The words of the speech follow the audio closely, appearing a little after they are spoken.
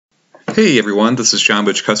Hey everyone, this is John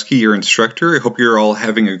Buchkuski, your instructor. I hope you're all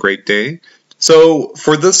having a great day. So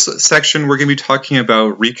for this section, we're going to be talking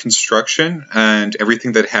about Reconstruction and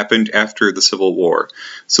everything that happened after the Civil War.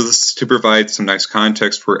 So this is to provide some nice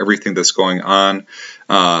context for everything that's going on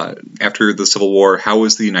after the Civil War. How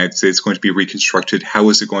is the United States going to be reconstructed? How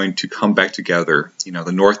is it going to come back together? You know,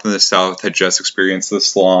 the North and the South had just experienced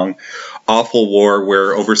this long, awful war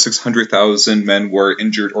where over 600,000 men were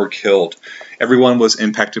injured or killed. Everyone was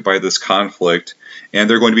impacted by this conflict, and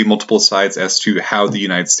there are going to be multiple sides as to how the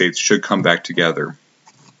United States should come back together.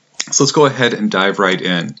 So let's go ahead and dive right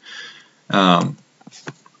in. There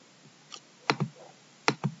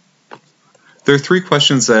are three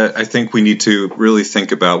questions that I think we need to really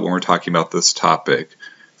think about when we're talking about this topic.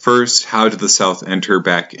 First, how did the South enter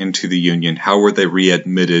back into the Union? How were they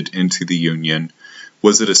readmitted into the Union?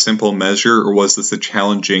 Was it a simple measure, or was this a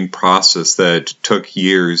challenging process that took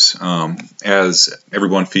years as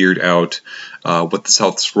everyone figured out what the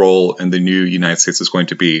South's role in the new United States is going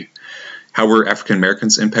to be? How were African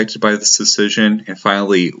Americans impacted by this decision? And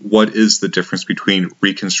finally, what is the difference between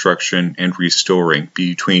Reconstruction and restoring,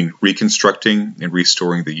 between reconstructing and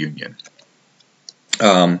restoring the Union?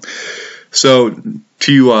 To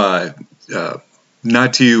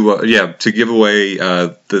give away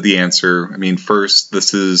the answer, I mean, first,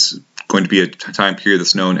 this is going to be a time period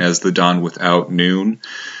that's known as the dawn without noon.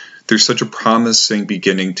 There's such a promising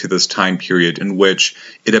beginning to this time period in which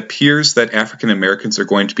it appears that African Americans are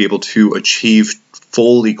going to be able to achieve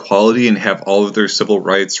full equality and have all of their civil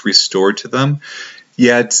rights restored to them.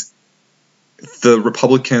 Yet the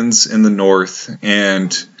Republicans in the North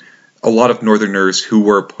and a lot of Northerners who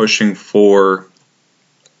were pushing for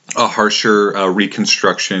a harsher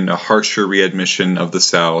reconstruction, a harsher readmission of the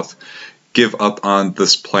South, give up on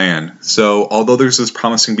this plan. So although there's this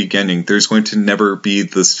promising beginning, there's going to never be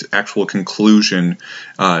this actual conclusion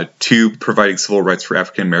to providing civil rights for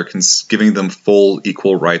African Americans, giving them full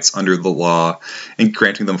equal rights under the law, and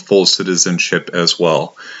granting them full citizenship as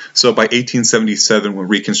well. So by 1877, when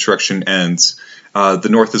Reconstruction ends, the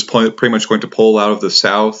North is pretty much going to pull out of the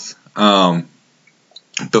South.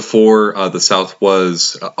 Before the South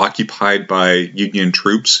was occupied by Union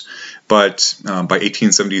troops, but by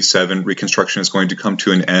 1877, Reconstruction is going to come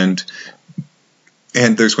to an end,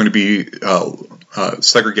 and there's going to be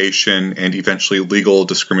segregation and eventually legal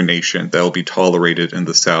discrimination that will be tolerated in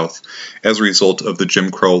the South as a result of the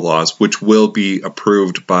Jim Crow laws, which will be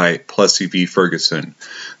approved by Plessy v. Ferguson.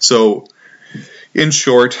 So, in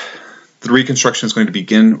short, the Reconstruction is going to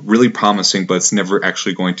begin really promising, but it's never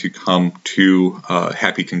actually going to come to a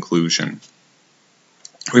happy conclusion.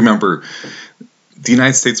 Remember, the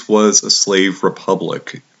United States was a slave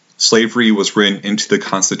republic. Slavery was written into the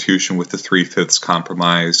Constitution with the 3/5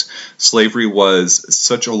 Compromise. Slavery was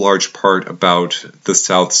such a large part about the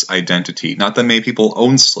South's identity. Not that many people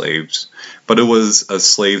owned slaves, but it was a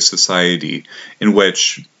slave society in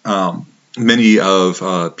which many of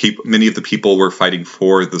the people were fighting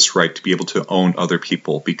for this right to be able to own other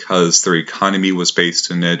people because their economy was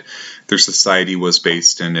based in it, their society was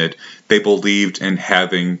based in it. They believed in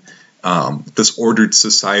having this ordered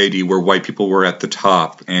society where white people were at the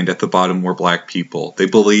top and at the bottom were black people. They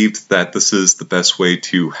believed that this is the best way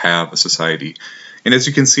to have a society. And as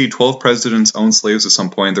you can see, 12 presidents owned slaves at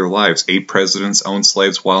some point in their lives. 8 presidents owned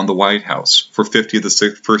slaves while in the White House. For 50 of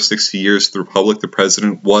the first 60 years of the Republic, the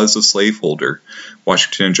president was a slaveholder.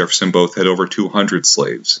 Washington and Jefferson both had over 200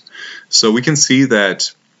 slaves. So we can see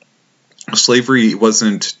that slavery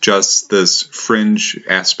wasn't just this fringe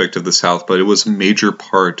aspect of the South, but it was a major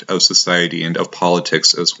part of society and of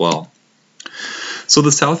politics as well. So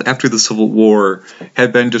the South, after the Civil War,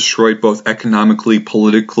 had been destroyed both economically,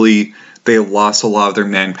 politically. They lost a lot of their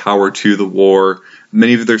manpower to the war.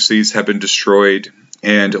 Many of their cities have been destroyed,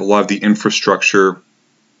 and a lot of the infrastructure.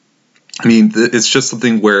 I mean, it's just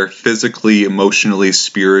something where physically, emotionally,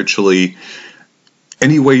 spiritually,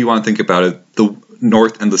 any way you want to think about it, the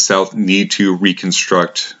North and the South need to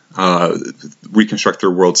reconstruct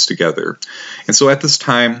their worlds together. And so at this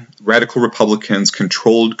time, radical Republicans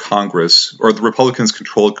controlled Congress, or the Republicans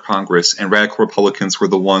controlled Congress, and radical Republicans were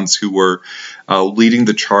the ones who were leading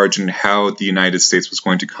the charge in how the United States was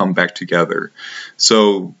going to come back together.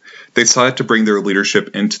 So they sought to bring their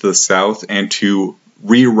leadership into the South and to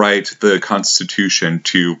rewrite the Constitution,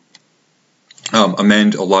 to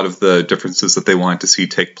amend a lot of the differences that they wanted to see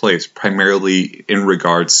take place, primarily in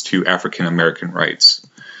regards to African American rights.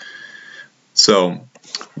 So,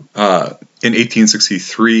 in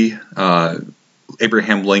 1863,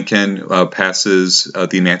 Abraham Lincoln passes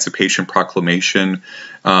the Emancipation Proclamation,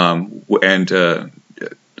 and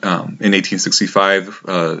in 1865,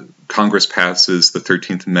 Congress passes the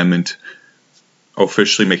 13th Amendment,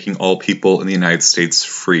 officially making all people in the United States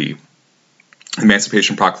free. The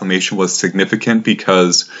Emancipation Proclamation was significant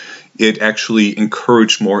because it actually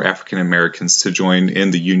encouraged more African Americans to join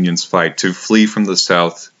in the Union's fight, to flee from the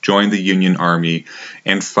South, join the Union Army,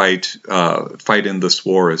 and fight in this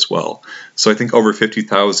war as well. So I think over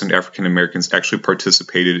 50,000 African Americans actually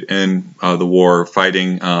participated in the war,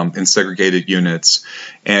 fighting in segregated units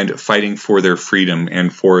and fighting for their freedom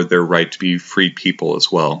and for their right to be free people as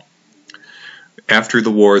well. After the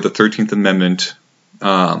war, the 13th Amendment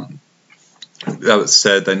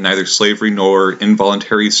said that neither slavery nor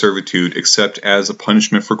involuntary servitude, except as a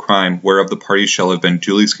punishment for crime whereof the parties shall have been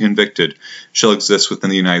duly convicted, shall exist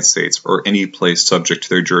within the United States or any place subject to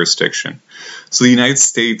their jurisdiction. So the United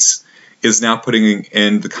States is now putting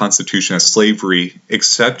in the Constitution as slavery,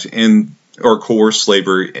 or coerced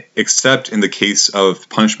labor, except in the case of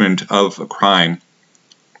punishment of a crime,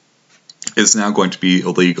 is now going to be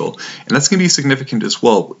illegal. And that's going to be significant as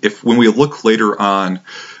well. When we look later on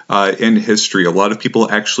in history, a lot of people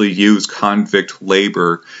actually use convict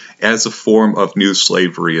labor as a form of new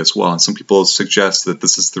slavery as well. And some people suggest that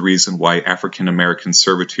this is the reason why African American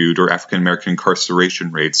servitude or African American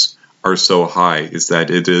incarceration rates are so high, is that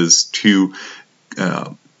it is to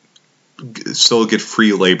still get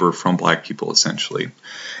free labor from black people, essentially.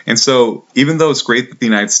 And so even though it's great that the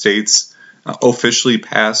United States officially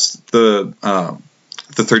passed the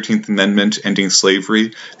 13th Amendment ending slavery,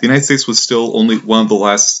 the United States was still only one of the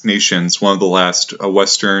last nations, one of the last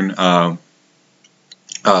Western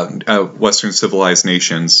civilized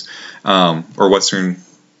nations, or Western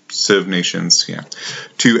civ nations,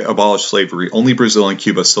 to abolish slavery. Only Brazil and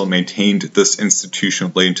Cuba still maintained this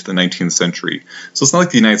institution late into the 19th century. So it's not like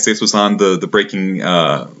the United States was on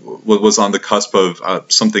was on the cusp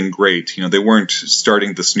of something great. They weren't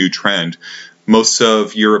starting this new trend. Most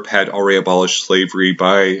of Europe had already abolished slavery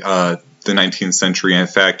by the 19th century. And in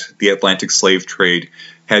fact, the Atlantic slave trade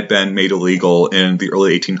had been made illegal in the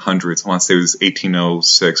early 1800s. I want to say it was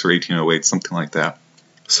 1806 or 1808, something like that.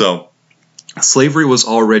 So slavery was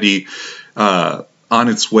already on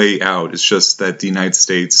its way out. It's just that the United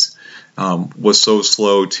States was so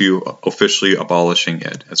slow to officially abolishing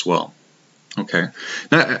it as well. Okay.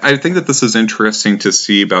 Now, I think that this is interesting to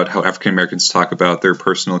see about how African Americans talk about their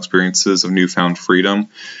personal experiences of newfound freedom.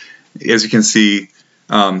 As you can see, you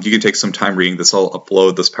can take some time reading this. I'll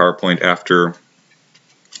upload this PowerPoint after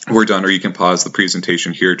we're done, or you can pause the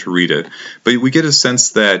presentation here to read it. But we get a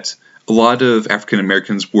sense that a lot of African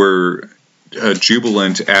Americans were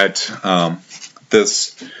jubilant at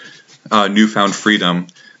this newfound freedom.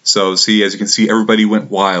 So see, as you can see, everybody went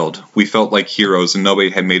wild. We felt like heroes, and nobody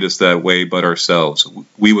had made us that way but ourselves.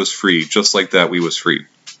 We was free. Just like that, we was free.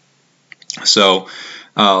 So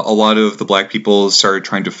a lot of the black people started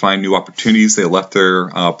trying to find new opportunities. They left their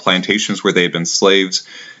plantations where they had been slaves.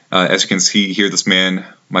 As you can see here, this man,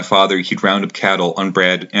 my father, he'd round up cattle,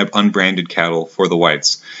 unbranded cattle for the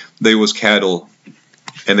whites. They was cattle,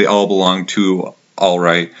 and they all belonged to all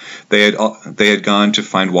right. They had gone to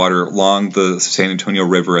find water along the San Antonio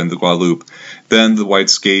River and the Guadalupe. Then the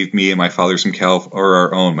whites gave me and my father some cattle, or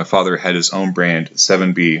our own. My father had his own brand,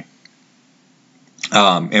 7B.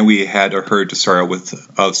 And we had a herd to start out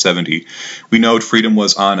with of 70. We knowed freedom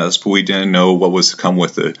was on us, but we didn't know what was to come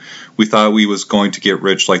with it. We thought we was going to get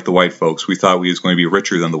rich like the white folks. We thought we was going to be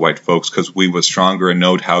richer than the white folks because we was stronger and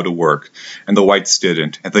knowed how to work. And the whites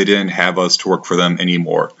didn't, and they didn't have us to work for them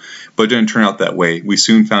anymore. But it didn't turn out that way. We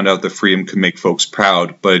soon found out that freedom could make folks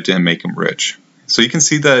proud, but it didn't make them rich. So you can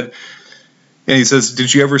see that. And he says,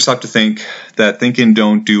 did you ever stop to think that thinking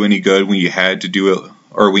don't do any good when you had to do it,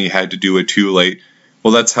 or when you had to do it too late?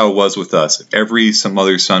 Well, that's how it was with us. Some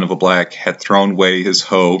other son of a black had thrown away his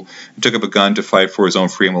hoe and took up a gun to fight for his own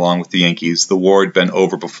freedom along with the Yankees. The war had been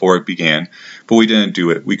over before it began, but we didn't do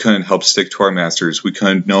it. We couldn't help stick to our masters. We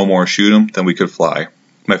couldn't no more shoot them than we could fly.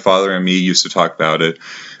 My father and me used to talk about it.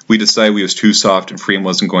 We decided we was too soft and freedom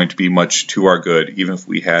wasn't going to be much to our good, even if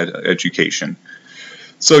we had education.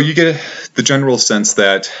 So you get the general sense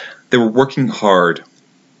that they were working hard,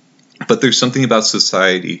 but there's something about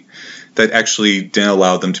society that actually didn't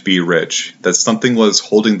allow them to be rich, that something was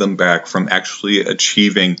holding them back from actually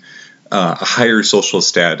achieving a higher social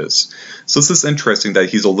status. So this is interesting that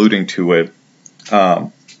he's alluding to it.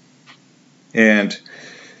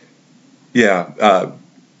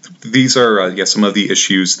 These are some of the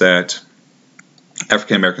issues that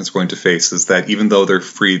African Americans are going to face, is that even though they're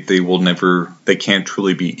free, they can't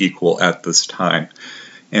truly be equal at this time.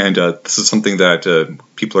 And this is something that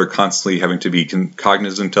people are constantly having to be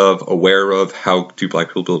cognizant of, aware of. How do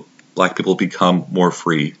black people black people become more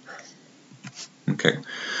free. Okay,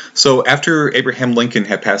 so after Abraham Lincoln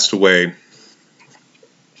had passed away,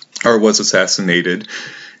 or was assassinated,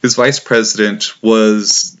 his vice president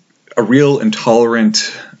was a real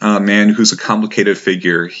intolerant man who's a complicated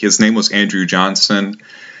figure. His name was Andrew Johnson,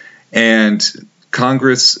 and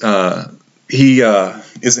Congress, he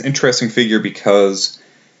is an interesting figure because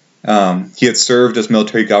he had served as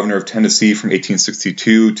military governor of Tennessee from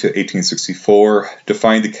 1862 to 1864.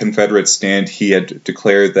 Defying the Confederate stand, he had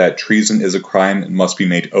declared that treason is a crime and must be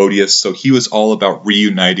made odious, so he was all about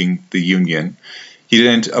reuniting the Union. He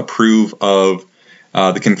didn't approve of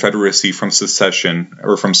the Confederacy from secession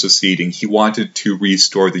or from seceding. He wanted to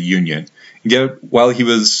restore the Union. Yet, while he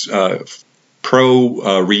was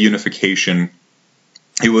pro-reunification,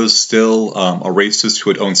 he was still a racist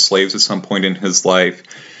who had owned slaves at some point in his life.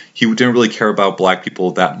 He didn't really care about black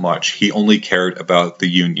people that much. He only cared about the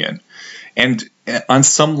Union. And on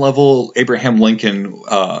some level, Abraham Lincoln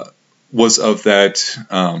was of that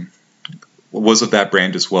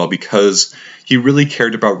brand as well, because he really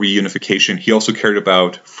cared about reunification. He also cared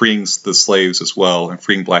about freeing the slaves as well and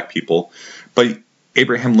freeing black people. But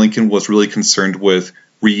Abraham Lincoln was really concerned with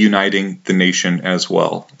reuniting the nation as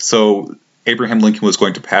well. So Abraham Lincoln was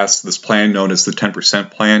going to pass this plan known as the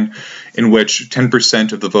 10% plan, in which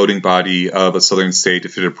 10% of the voting body of a southern state,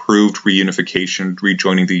 if it approved reunification,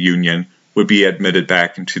 rejoining the Union, would be admitted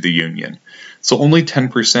back into the Union. So only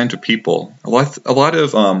 10% of people, a lot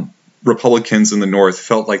of Republicans in the North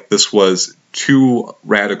felt like this was too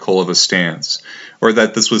radical of a stance, or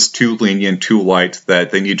that this was too lenient, too light, that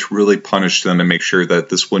they need to really punish them and make sure that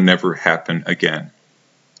this will never happen again.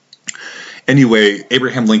 Anyway,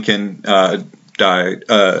 Abraham Lincoln was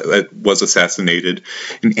assassinated,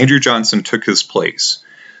 and Andrew Johnson took his place.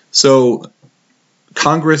 So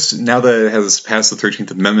Congress, now that it has passed the 13th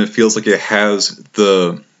Amendment, feels like it has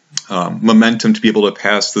the momentum to be able to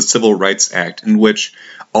pass the Civil Rights Act, in which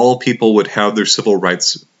all people would have their civil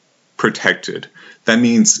rights protected. That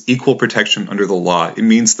means equal protection under the law. It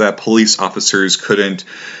means that police officers couldn't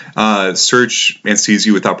search and seize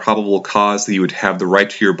you without probable cause, that you would have the right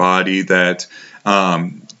to your body, that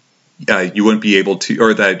you wouldn't be able to,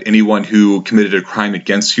 or that anyone who committed a crime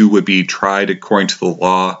against you would be tried according to the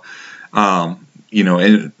law.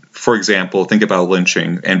 And for example, think about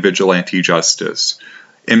lynching and vigilante justice.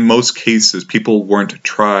 In most cases, people weren't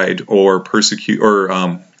tried or prosecuted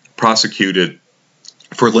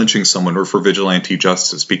for lynching someone or for vigilante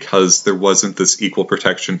justice because there wasn't this equal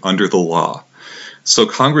protection under the law. So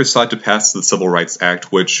Congress sought to pass the Civil Rights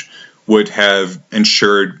Act, which would have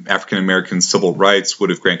ensured African Americans' civil rights, would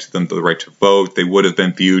have granted them the right to vote. They would have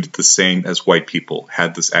been viewed the same as white people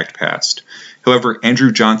had this act passed. However,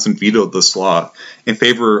 Andrew Johnson vetoed this law in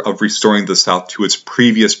favor of restoring the South to its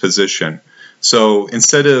previous position. So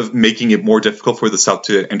instead of making it more difficult for the South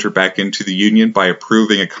to enter back into the Union by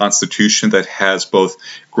approving a constitution that has both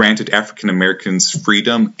granted African Americans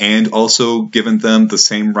freedom and also given them the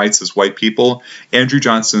same rights as white people, Andrew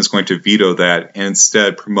Johnson is going to veto that and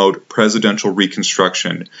instead promote presidential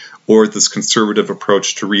reconstruction, or this conservative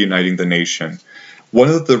approach to reuniting the nation. One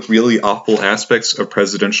of the really awful aspects of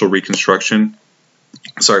presidential reconstruction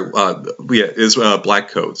is black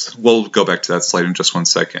codes. We'll go back to that slide in just one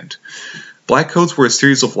second. Black codes were a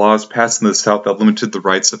series of laws passed in the South that limited the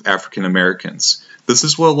rights of African Americans. This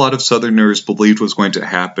is what a lot of Southerners believed was going to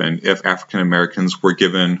happen if African Americans were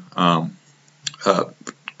given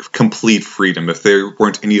complete freedom, if there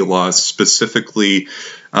weren't any laws specifically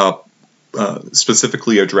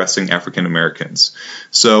addressing African Americans.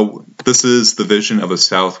 So this is the vision of a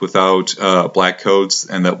South without black codes,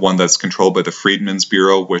 and that one that's controlled by the Freedmen's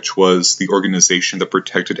Bureau, which was the organization that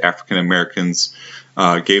protected African Americans,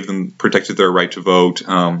 protected their right to vote,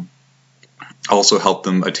 also helped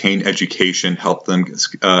them attain education, helped them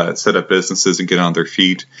set up businesses and get on their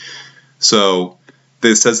feet. So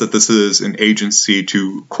it says that this is an agency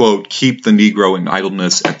to, quote, keep the Negro in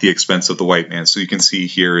idleness at the expense of the white man. So you can see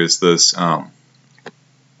here is this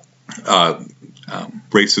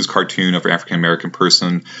racist cartoon of an African-American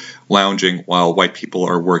person lounging while white people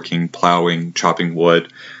are working, plowing, chopping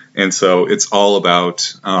wood. And so it's all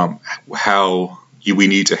about how we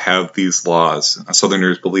need to have these laws.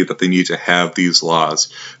 Southerners believe that they need to have these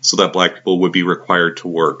laws so that black people would be required to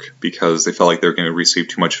work because they felt like they were going to receive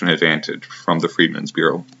too much of an advantage from the Freedmen's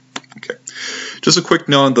Bureau. Okay. Just a quick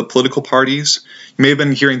note on the political parties. You may have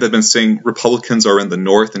been hearing that I've been saying Republicans are in the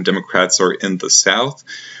North and Democrats are in the South.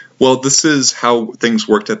 Well, this is how things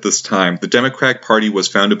worked at this time. The Democratic Party was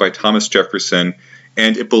founded by Thomas Jefferson,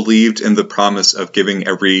 and it believed in the promise of giving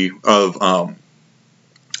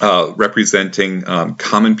representing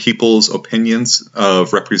common people's opinions,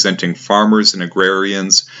 of representing farmers and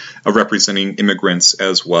agrarians, of representing immigrants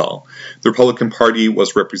as well. The Republican Party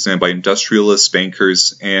was represented by industrialists,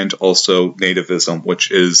 bankers, and also nativism,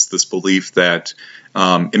 which is this belief that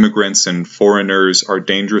immigrants and foreigners are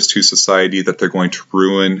dangerous to society, that they're going to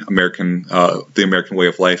ruin the American way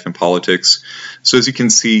of life and politics. So as you can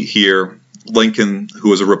see here, Lincoln, who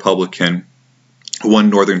was a Republican, won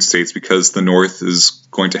northern states because the North is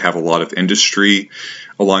going to have a lot of industry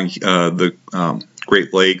along the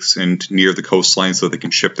Great Lakes and near the coastline so they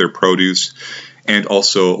can ship their produce, and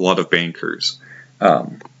also a lot of bankers.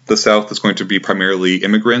 The South is going to be primarily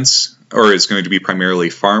immigrants, or is going to be primarily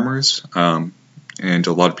farmers, and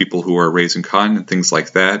a lot of people who are raising cotton and things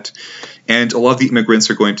like that. And a lot of the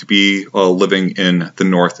immigrants are going to be living in the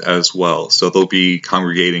North as well. So they'll be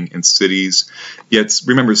congregating in cities. Yet,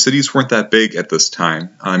 remember, cities weren't that big at this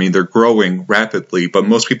time. I mean, they're growing rapidly, but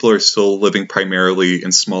most people are still living primarily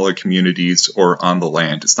in smaller communities or on the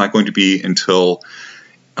land. It's not going to be until,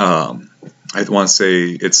 I want to say,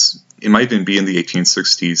 it might even be in the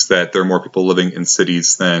 1860s that there are more people living in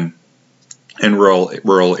cities than in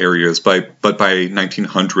rural areas. But by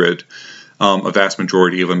 1900, a vast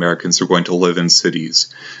majority of Americans are going to live in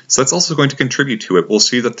cities. So that's also going to contribute to it. We'll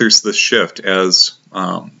see that there's this shift as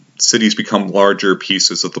cities become larger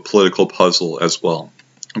pieces of the political puzzle as well.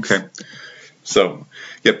 Okay, so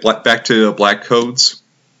yeah, back to black codes.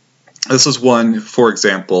 This is one, for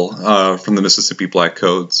example, from the Mississippi Black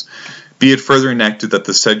Codes. Be it further enacted that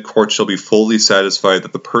the said court shall be fully satisfied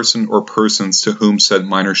that the person or persons to whom said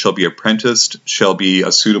minor shall be apprenticed shall be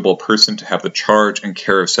a suitable person to have the charge and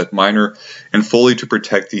care of said minor, and fully to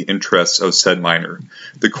protect the interests of said minor.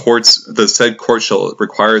 The said court shall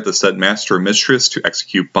require the said master or mistress to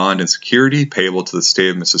execute bond and security payable to the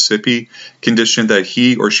state of Mississippi, condition that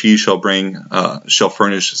he or she shall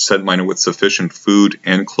furnish said minor with sufficient food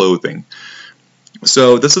and clothing.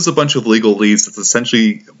 So this is a bunch of legalese that's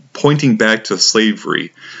essentially pointing back to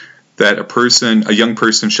slavery, that a young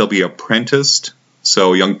person shall be apprenticed.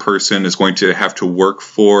 So a young person is going to have to work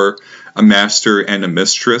for a master and a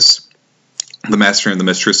mistress. The master and the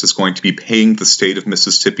mistress is going to be paying the state of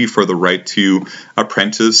Mississippi for the right to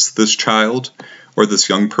apprentice this child or this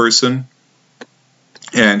young person.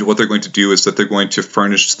 And what they're going to do is that they're going to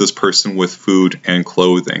furnish this person with food and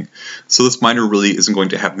clothing. So this minor really isn't going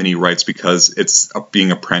to have many rights because it's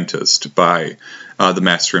being apprenticed by the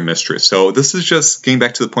master and mistress. So this is just getting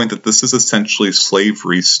back to the point that this is essentially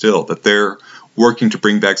slavery still, that they're working to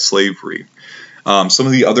bring back slavery. Some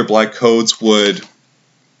of the other black codes would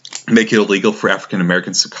make it illegal for African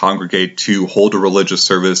Americans to congregate, to hold a religious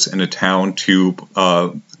service in a town, to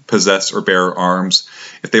possess or bear arms.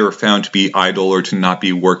 If they were found to be idle or to not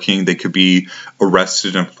be working, they could be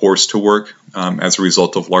arrested and forced to work as a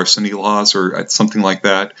result of larceny laws or something like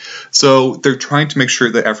that. So they're trying to make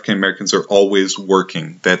sure that African Americans are always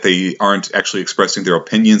working, that they aren't actually expressing their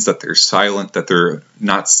opinions, that they're silent, that they're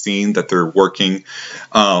not seen, that they're working,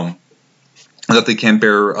 that they can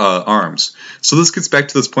bear arms. So this gets back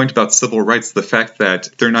to this point about civil rights, the fact that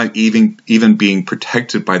they're not even being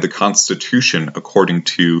protected by the Constitution according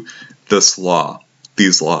to these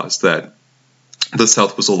laws that the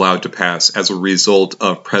South was allowed to pass as a result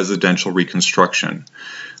of presidential Reconstruction.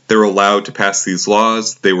 They were allowed to pass these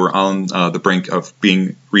laws. They were on the brink of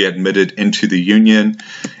being readmitted into the Union,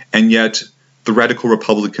 and yet the radical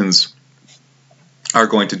Republicans are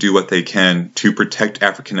going to do what they can to protect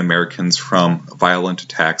African Americans from violent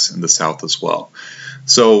attacks in the South as well.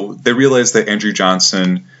 So they realize that Andrew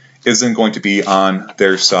Johnson isn't going to be on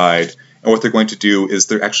their side, and what they're going to do is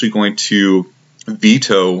they're actually going to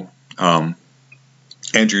veto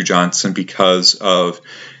Andrew Johnson because of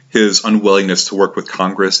his unwillingness to work with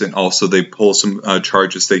Congress, and also they pull some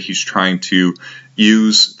charges that he's trying to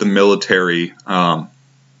use the military.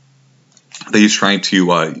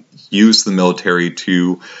 Use the military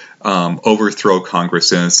to overthrow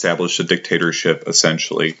Congress and establish a dictatorship,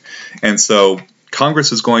 essentially. And so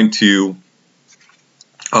Congress is going to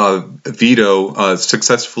is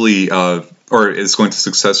going to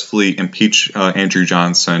successfully impeach Andrew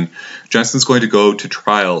Johnson. Johnson's going to go to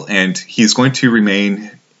trial, and he's going to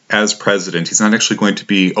remain as president. He's not actually going to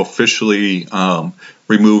be officially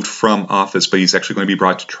removed from office, but he's actually going to be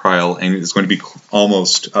brought to trial, and is going to be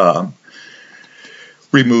almost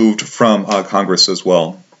removed from Congress as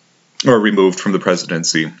well, or removed from the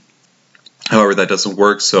presidency. However, that doesn't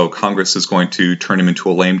work, so Congress is going to turn him into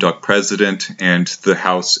a lame duck president, and the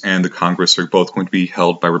House and the Congress are both going to be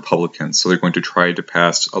held by Republicans, so they're going to try to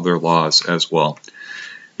pass other laws as well.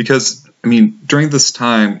 Because, I mean, during this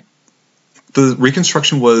time, the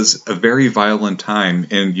Reconstruction was a very violent time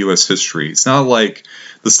in U.S. history. It's not like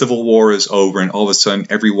the Civil War is over and all of a sudden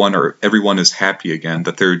everyone is happy again,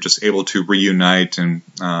 that they're just able to reunite and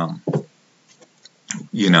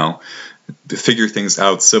figure things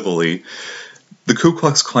out civilly. The Ku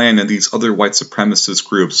Klux Klan and these other white supremacist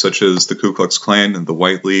groups, such as the Ku Klux Klan and the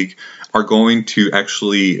White League, are going to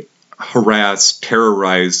actually harass,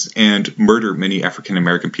 terrorize, and murder many African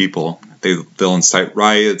American people. They'll incite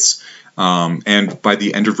riots, and by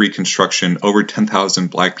the end of Reconstruction, over 10,000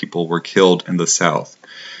 black people were killed in the South.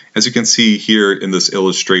 As you can see here in this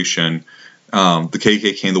illustration, the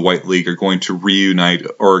KKK and the White League are going to reunite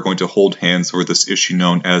or are going to hold hands over this issue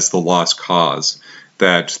known as the Lost Cause.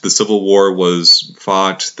 That the Civil War was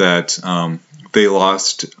fought, that they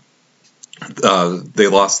lost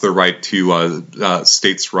their right to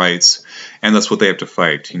states' rights, and that's what they have to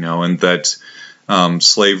fight, and that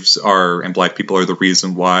slaves and black people are the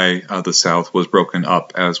reason why the South was broken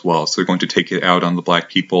up as well. So they're going to take it out on the black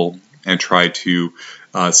people and try to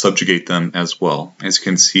subjugate them as well. As you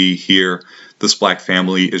can see here, this black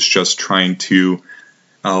family is just trying to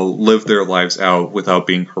live their lives out without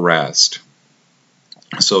being harassed.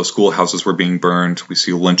 So schoolhouses were being burned. We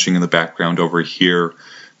see lynching in the background over here.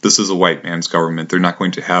 This is a white man's government. They're not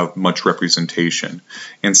going to have much representation.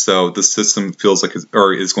 And so the system feels like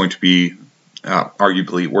is going to be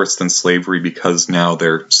arguably worse than slavery, because now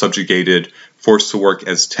they're subjugated, forced to work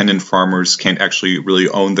as tenant farmers, can't actually really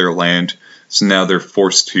own their land. So now they're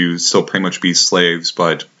forced to still pretty much be slaves,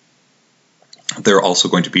 but they're also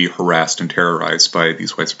going to be harassed and terrorized by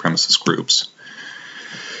these white supremacist groups.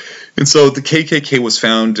 And so the KKK was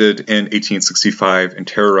founded in 1865 and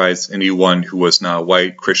terrorized anyone who was not a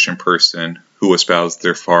white Christian person who espoused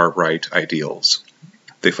their far-right ideals.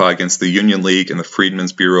 They fought against the Union League and the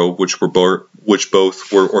Freedmen's Bureau, which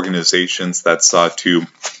both were organizations that sought to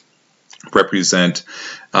represent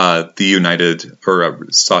the United, or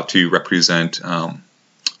sought to represent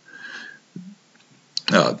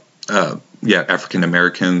African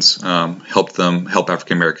Americans, help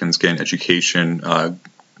African Americans gain education,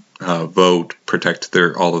 vote, protect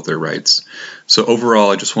all of their rights. So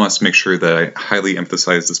overall, I just want to make sure that I highly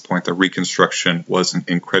emphasize this point that Reconstruction was an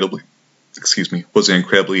incredibly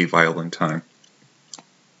violent time.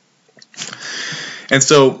 And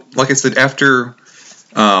so, like I said, after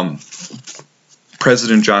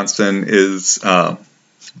President Johnson is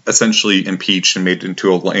essentially impeached and made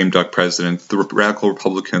into a lame duck president, the radical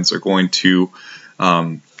Republicans are going to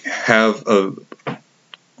have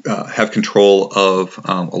control of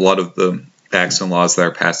a lot of the acts and laws that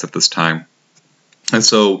are passed at this time. And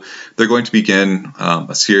so they're going to begin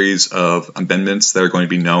a series of amendments that are going to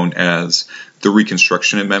be known as the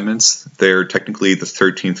Reconstruction Amendments. They're technically the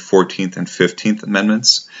 13th, 14th, and 15th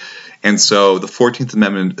Amendments. And so the 14th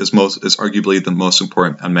Amendment is arguably the most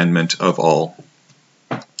important amendment of all.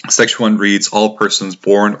 Section 1 reads, "All persons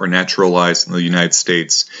born or naturalized in the United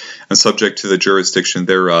States and subject to the jurisdiction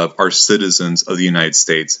thereof are citizens of the United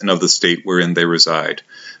States and of the state wherein they reside.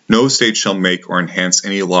 No state shall make or enhance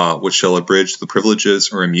any law which shall abridge the privileges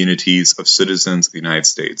or immunities of citizens of the United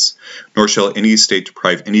States, nor shall any state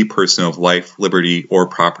deprive any person of life, liberty, or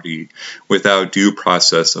property without due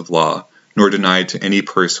process of law, nor deny to any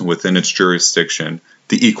person within its jurisdiction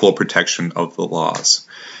the equal protection of the laws."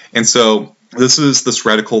 And so this is this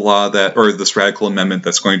radical law this radical amendment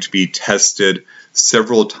that's going to be tested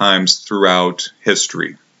several times throughout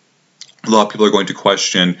history. A lot of people are going to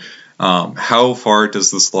question, how far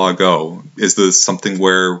does this law go? Is this something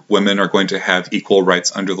where women are going to have equal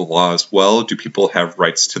rights under the law as well? Do people have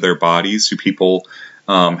rights to their bodies? Do people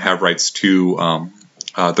have rights to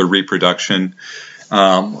their reproduction?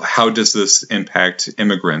 How does this impact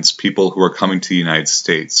immigrants, people who are coming to the United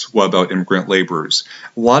States? What about immigrant laborers?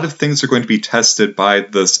 A lot of things are going to be tested by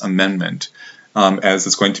this amendment, as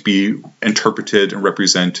it's going to be interpreted and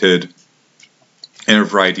represented in a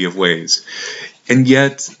variety of ways. And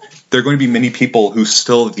yet, there are going to be many people who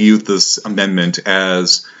still view this amendment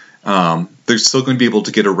as they're still going to be able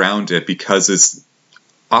to get around it because it's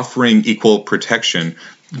offering equal protection.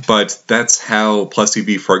 But that's how Plessy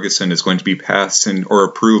v. Ferguson is going to be passed or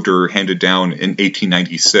approved or handed down in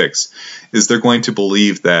 1896, is they're going to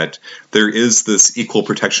believe that there is this equal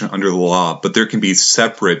protection under the law, but there can be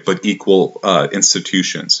separate but equal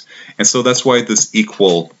institutions. And so that's why this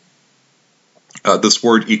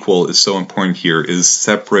word equal is so important here, is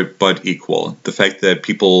separate but equal. The fact that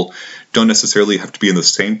people don't necessarily have to be in the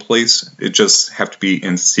same place, it just have to be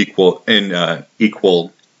in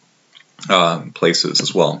equal places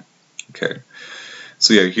as well. Okay,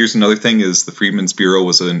 so yeah, here's another thing: is the Freedmen's Bureau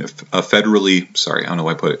was a federally, sorry, I don't know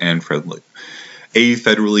why I put and federally. a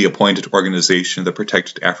federally appointed organization that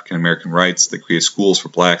protected African American rights, that created schools for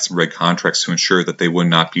blacks and read contracts to ensure that they would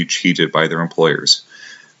not be cheated by their employers.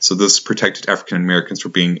 So this protected African Americans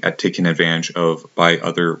from being taken advantage of by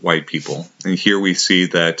other white people. And here we see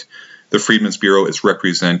that the Freedmen's Bureau is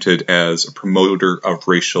represented as a promoter of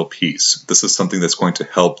racial peace. This is something that's going to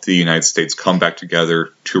help the United States come back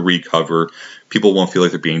together to recover. People won't feel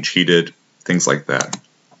like they're being cheated, things like that.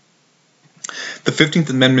 The 15th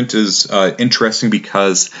Amendment is interesting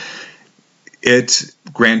because it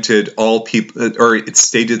granted all people, or it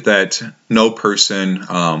stated that no person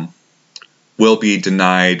will be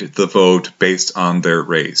denied the vote based on their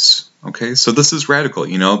race. Okay, so this is radical.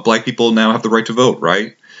 You know, black people now have the right to vote,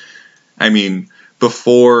 right? I mean,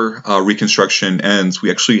 before Reconstruction ends,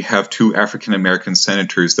 we actually have 2 African American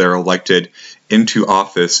senators that are elected into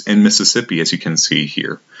office in Mississippi, as you can see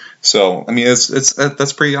here. So, I mean,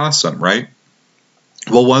 that's pretty awesome, right?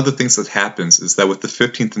 Well, one of the things that happens is that with the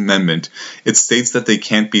 15th Amendment, it states that they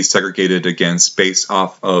can't be segregated against based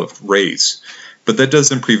off of race, but that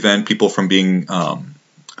doesn't prevent people from being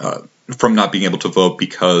from not being able to vote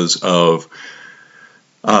because of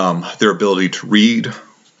their ability to read.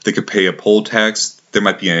 They could pay a poll tax. There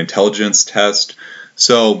might be an intelligence test.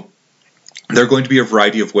 So there are going to be a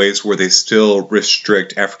variety of ways where they still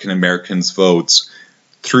restrict African Americans' votes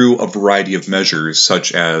through a variety of measures,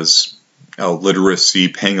 such as literacy,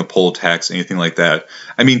 paying a poll tax, anything like that.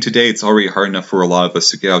 I mean, today it's already hard enough for a lot of us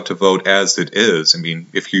to get out to vote as it is. I mean,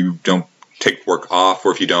 if you don't take work off,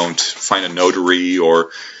 or if you don't find a notary, or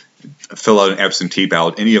fill out an absentee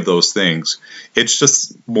ballot, any of those things, it's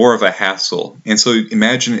just more of a hassle. And so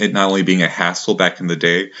imagine it not only being a hassle back in the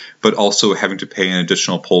day, but also having to pay an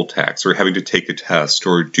additional poll tax, or having to take a test,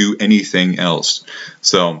 or do anything else.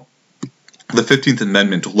 So the 15th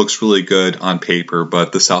Amendment looks really good on paper,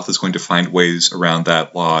 but the South is going to find ways around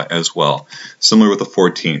that law as well. Similar with the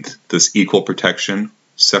 14th, this equal protection,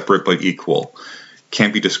 separate but equal,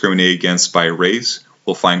 can't be discriminated against by race.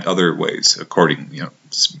 We'll find other ways, according, you know,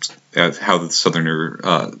 as how the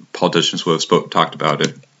Southerner politicians would have talked about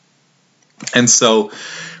it. And so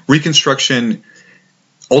Reconstruction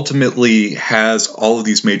ultimately has all of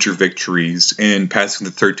these major victories in passing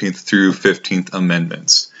the 13th through 15th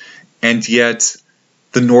Amendments. And yet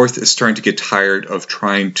the North is starting to get tired of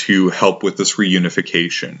trying to help with this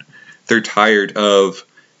reunification. They're tired of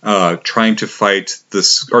trying to fight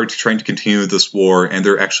this, or trying to continue this war, and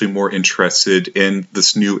they're actually more interested in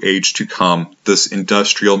this new age to come, this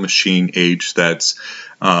industrial machine age that's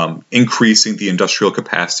increasing the industrial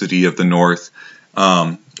capacity of the North.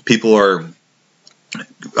 People are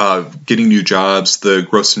getting new jobs. The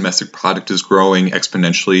gross domestic product is growing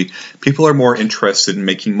exponentially. People are more interested in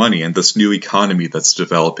making money in this new economy that's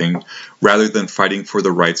developing, rather than fighting for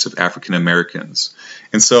the rights of African Americans.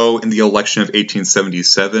 And so in the election of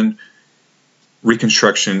 1877,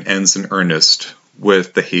 Reconstruction ends in earnest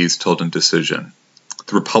with the Hayes-Tilden decision.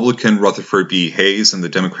 The Republican Rutherford B. Hayes and the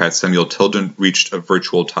Democrat Samuel Tilden reached a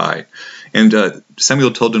virtual tie. And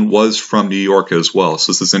Samuel Tilden was from New York as well,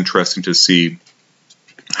 so this is interesting to see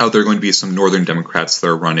how there are going to be some Northern Democrats that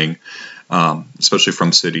are running, especially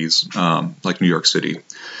from cities like New York City.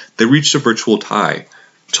 They reached a virtual tie.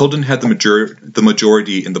 Tilden had the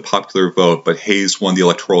majority in the popular vote, but Hayes won the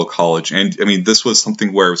Electoral College. And I mean, this was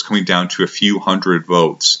something where it was coming down to a few hundred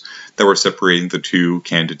votes that were separating the two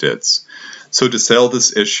candidates. So to settle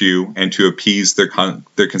this issue and to appease their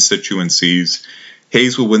constituencies,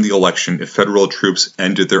 Hayes would win the election if federal troops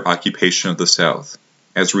ended their occupation of the South.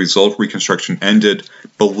 As a result, Reconstruction ended,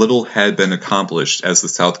 but little had been accomplished as the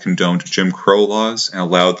South condoned Jim Crow laws and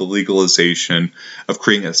allowed the legalization of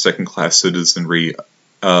creating a second-class citizenry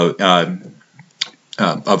of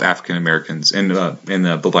African Americans in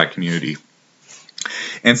the black community.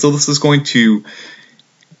 And so this is going to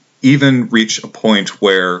even reach a point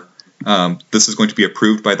where this is going to be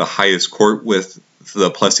approved by the highest court with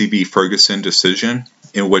the Plessy v. Ferguson decision,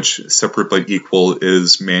 in which separate but equal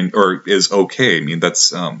is okay. I mean,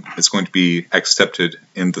 that's it's going to be accepted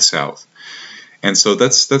in the South, and so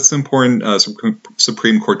that's an important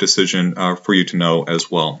Supreme Court decision for you to know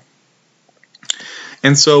as well.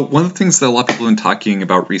 And so one of the things that a lot of people have been talking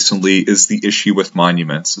about recently is the issue with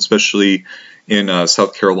monuments, especially in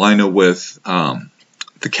South Carolina with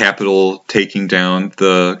the Capitol taking down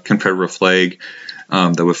the Confederate flag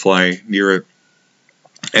that would fly near it,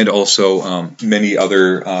 and also many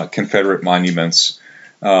other Confederate monuments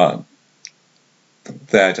that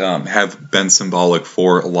have been symbolic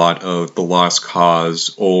for a lot of the lost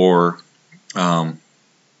cause or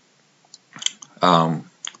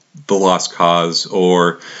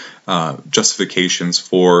justifications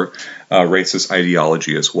for racist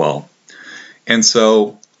ideology as well. And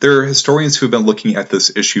so there are historians who have been looking at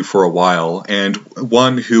this issue for a while, and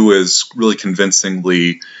one who has really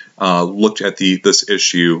convincingly looked at this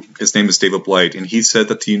issue, his name is David Blight, and he said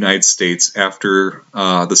that the United States, after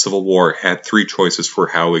the Civil War, had three choices for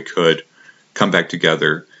how it could come back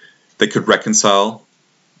together. They could reconcile,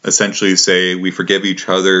 essentially say, we forgive each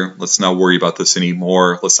other, let's not worry about this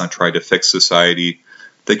anymore, let's not try to fix society.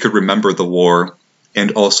 They could remember the war,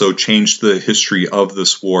 and also change the history of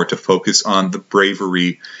this war to focus on the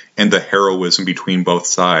bravery and the heroism between both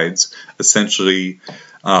sides, essentially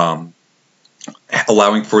allowing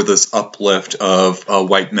for this uplift of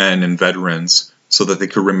white men and veterans so that they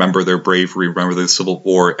could remember their bravery, remember the Civil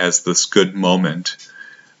War as this good moment.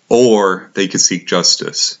 Or they could seek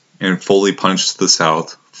justice and fully punish the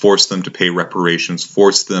South, force them to pay reparations,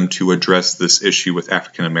 force them to address this issue with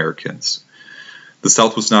African Americans. The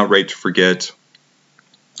South was not ready to forget,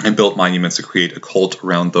 and built monuments to create a cult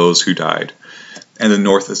around those who died. And the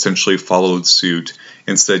North essentially followed suit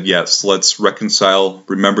and said, yes, let's reconcile,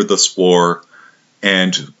 remember this war,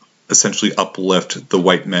 and essentially uplift the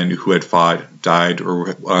white men who had fought, died,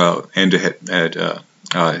 or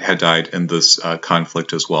had died in this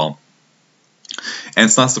conflict as well. And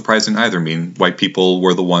it's not surprising either. I mean, white people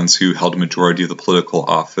were the ones who held a majority of the political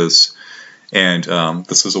office, and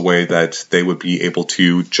this is a way that they would be able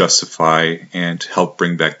to justify and help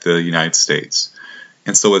bring back the United States.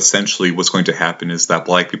 And so essentially what's going to happen is that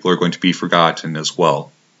black people are going to be forgotten as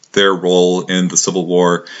well. Their role in the Civil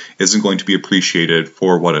War isn't going to be appreciated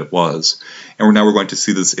for what it was. And now we're going to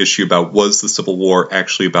see this issue about, was the Civil War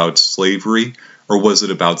actually about slavery, or was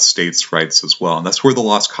it about states' rights as well? And that's where the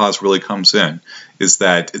lost cause really comes in, is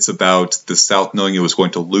that it's about the South knowing it was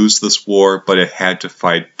going to lose this war, but it had to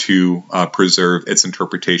fight to preserve its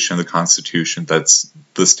interpretation of the Constitution, that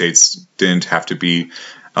the states didn't have to be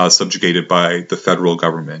subjugated by the federal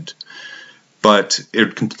government. But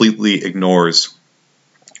it completely ignores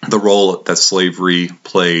the role that slavery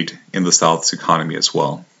played in the South's economy as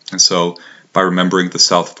well. And so by remembering, the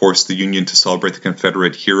South forced the Union to celebrate the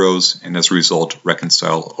Confederate heroes and as a result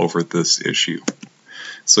reconcile over this issue.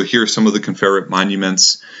 So here are some of the Confederate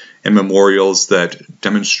monuments and memorials that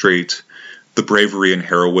demonstrate the bravery and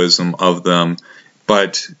heroism of them,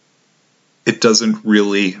 but it doesn't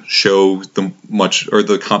really show the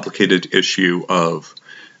the complicated issue of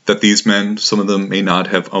that these men, some of them may not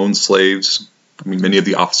have owned slaves. I mean, many of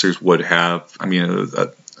the officers would have. I mean,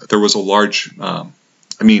 there was a large,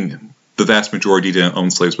 the vast majority didn't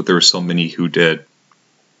own slaves, but there were so many who did.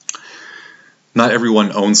 Not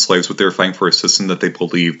everyone owned slaves, but they were fighting for a system that they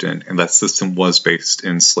believed in, and that system was based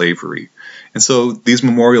in slavery. And so these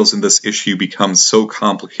memorials in this issue become so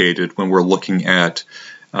complicated when we're looking at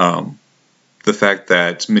the fact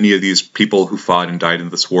that many of these people who fought and died in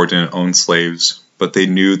this war didn't own slaves, but they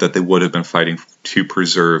knew that they would have been fighting to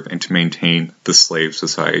preserve and to maintain the slave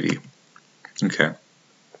society. Okay,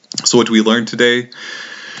 so what do we learn today?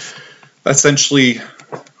 Essentially,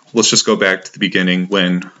 let's just go back to the beginning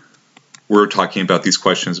when we're talking about these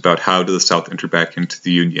questions about how did the South enter back into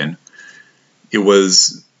the Union. It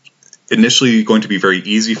was initially going to be very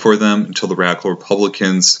easy for them until the radical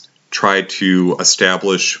Republicans tried to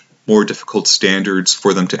establish more difficult standards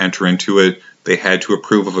for them to enter into it. They had to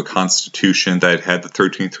approve of a constitution that had the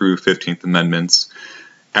 13th through 15th Amendments.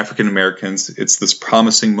 African Americans, it's this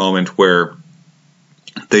promising moment where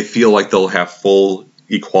they feel like they'll have full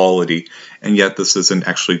equality, and yet this isn't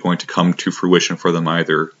actually going to come to fruition for them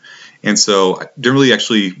either. And so I didn't really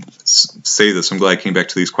actually say this. I'm glad I came back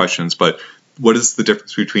to these questions, but what is the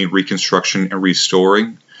difference between Reconstruction and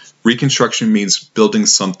restoring? Reconstruction means building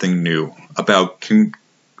something new, about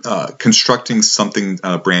constructing something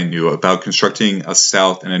brand new, about constructing a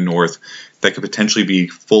South and a North that could potentially be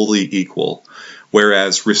fully equal.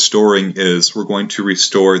 Whereas restoring is, we're going to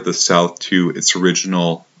restore the South to its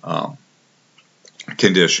original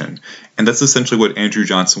condition. And that's essentially what Andrew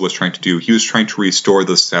Johnson was trying to do. He was trying to restore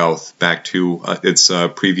the South back to its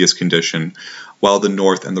previous condition, while the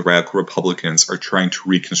North and the radical Republicans are trying to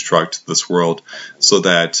reconstruct this world so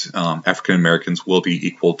that African Americans will be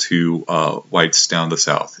equal to whites down the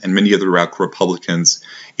South. And many of the radical Republicans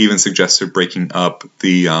even suggested breaking up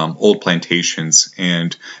the old plantations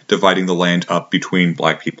and dividing the land up between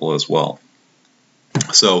black people as well.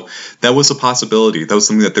 So that was a possibility. That was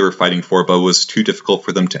something that they were fighting for, but it was too difficult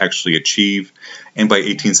for them to actually achieve. And by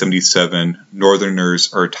 1877,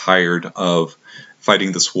 Northerners are tired of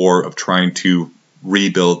fighting this war, of trying to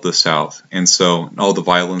rebuild the South. And so all the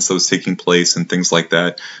violence that was taking place and things like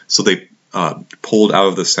that. So they pulled out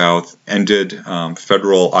of the South, ended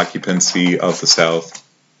federal occupancy of the South,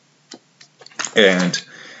 and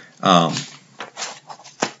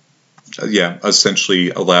essentially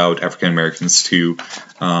allowed African Americans to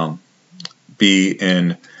be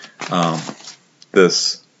in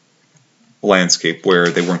this landscape where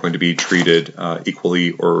they weren't going to be treated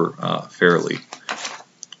equally or fairly,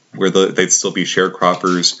 where they'd still be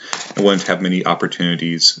sharecroppers and wouldn't have many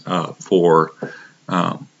opportunities for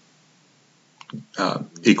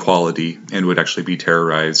equality, and would actually be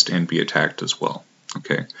terrorized and be attacked as well.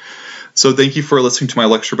 Okay. So thank you for listening to my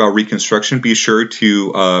lecture about Reconstruction. Be sure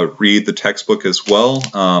to read the textbook as well.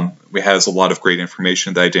 It has a lot of great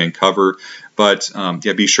information that I didn't cover, but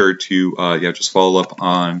be sure to just follow up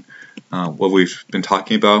on what we've been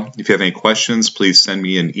talking about. If you have any questions, please send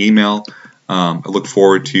me an email. I look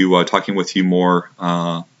forward to talking with you more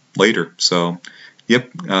later. So,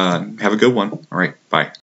 have a good one. All right, bye.